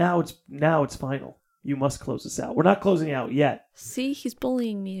 Now it's final. You must close us out. We're not closing out yet. See, he's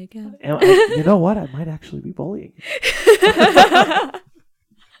bullying me again. And you know what? I might actually be bullying you.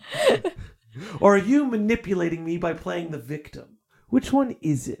 Or are you manipulating me by playing the victim? Which one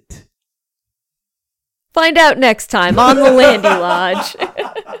is it? Find out next time on the Landy Lodge.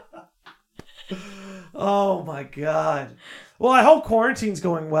 Oh my god. Well, I hope quarantine's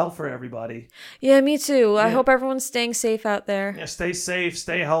going well for everybody. Yeah, me too. I hope everyone's staying safe out there. Yeah, stay safe,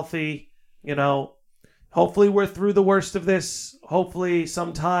 stay healthy. Hopefully we're through the worst of this. Hopefully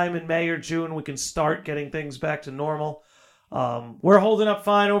sometime in May or June we can start getting things back to normal. We're holding up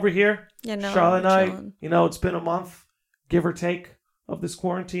fine over here. Yeah, no. Charlotte and I, it's been a month, give or take, of this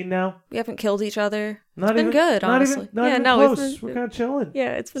quarantine now. We haven't killed each other. It's been good, honestly. Not even close. We're kind of chilling.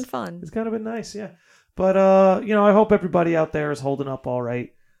 Yeah, it's been fun. It's kind of been nice, yeah. But, I hope everybody out there is holding up all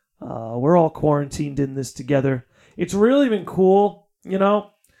right. We're all quarantined in this together. It's really been cool,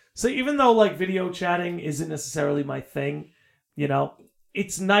 So even though, like, video chatting isn't necessarily my thing,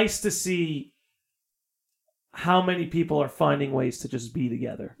 it's nice to see how many people are finding ways to just be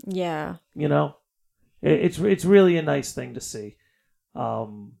together. Yeah. It's really a nice thing to see.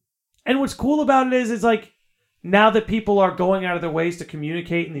 And what's cool about it is like, now that people are going out of their ways to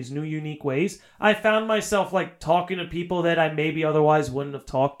communicate in these new, unique ways, I found myself, like, talking to people that I maybe otherwise wouldn't have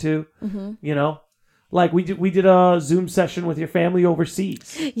talked to, Like, we did a Zoom session with your family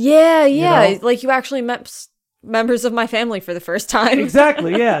overseas. Yeah. Like, you actually met members of my family for the first time.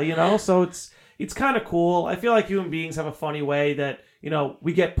 Exactly, yeah, So it's kind of cool. I feel like human beings have a funny way that,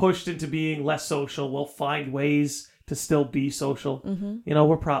 we get pushed into being less social. We'll find ways to still be social.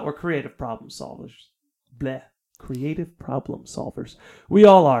 Mm-hmm. We're creative problem solvers. Bleh. Creative problem solvers. We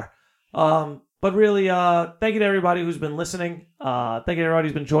all are. But really, thank you to everybody who's been listening. Thank you to everybody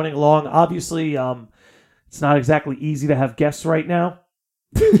who's been joining along. Obviously, it's not exactly easy to have guests right now.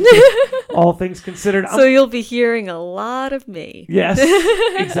 All things considered. So you'll be hearing a lot of me. Yes,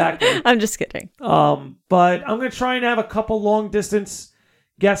 exactly. I'm just kidding. But I'm going to try and have a couple long distance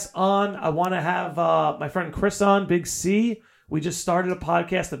guests on. I want to have my friend Chris on, Big C. We just started a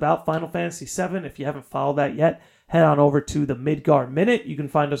podcast about Final Fantasy VII. If you haven't followed that yet, head on over to the Midgar Minute. You can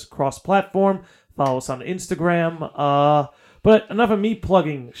find us cross-platform. Follow us on Instagram. But enough of me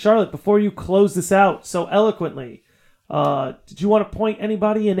plugging. Charlotte, before you close this out so eloquently, did you want to point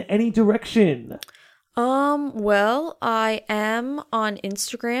anybody in any direction? Well, I am on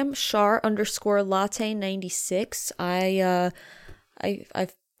Instagram, char_latte96.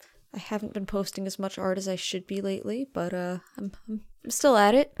 I haven't been posting as much art as I should be lately, but I'm I'm still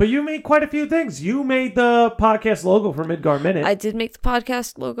at it. But you made quite a few things. You made the podcast logo for Midgar Minute. I did make the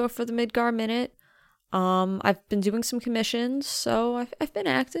podcast logo for the Midgar Minute. I've been doing some commissions, so I've been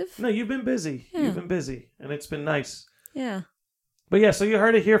active. No, you've been busy. Yeah. You've been busy, and it's been nice. Yeah. But yeah, so you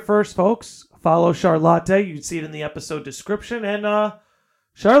heard it here first, folks. Follow Charlotte. You can see it in the episode description. And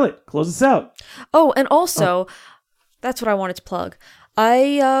Charlotte, close us out. Oh, and also, that's what I wanted to plug.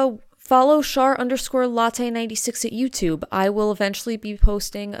 I follow Char_Latte96 at YouTube. I will eventually be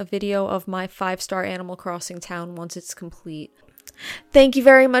posting a video of my 5-star Animal Crossing town once it's complete. Thank you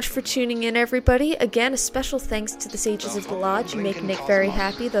very much for tuning in, everybody. Again, a special thanks to the Sages of the Lodge. You make Nick very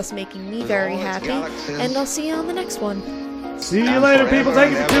happy, thus making me very happy. And I'll see you on the next one. See you later, people.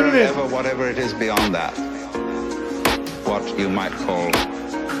 Thank you for tuning in. Whatever it is beyond that, what you might call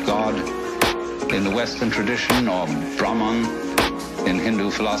God in the Western tradition, or Brahman in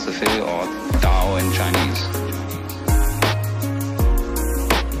Hindu philosophy, or Tao in Chinese.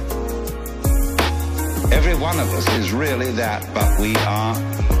 Every one of us is really that, but we are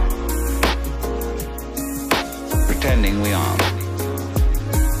pretending we aren't.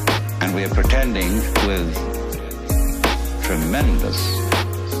 And we are pretending with tremendous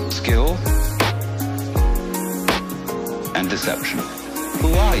skill and deception.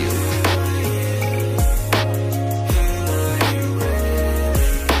 Who are you?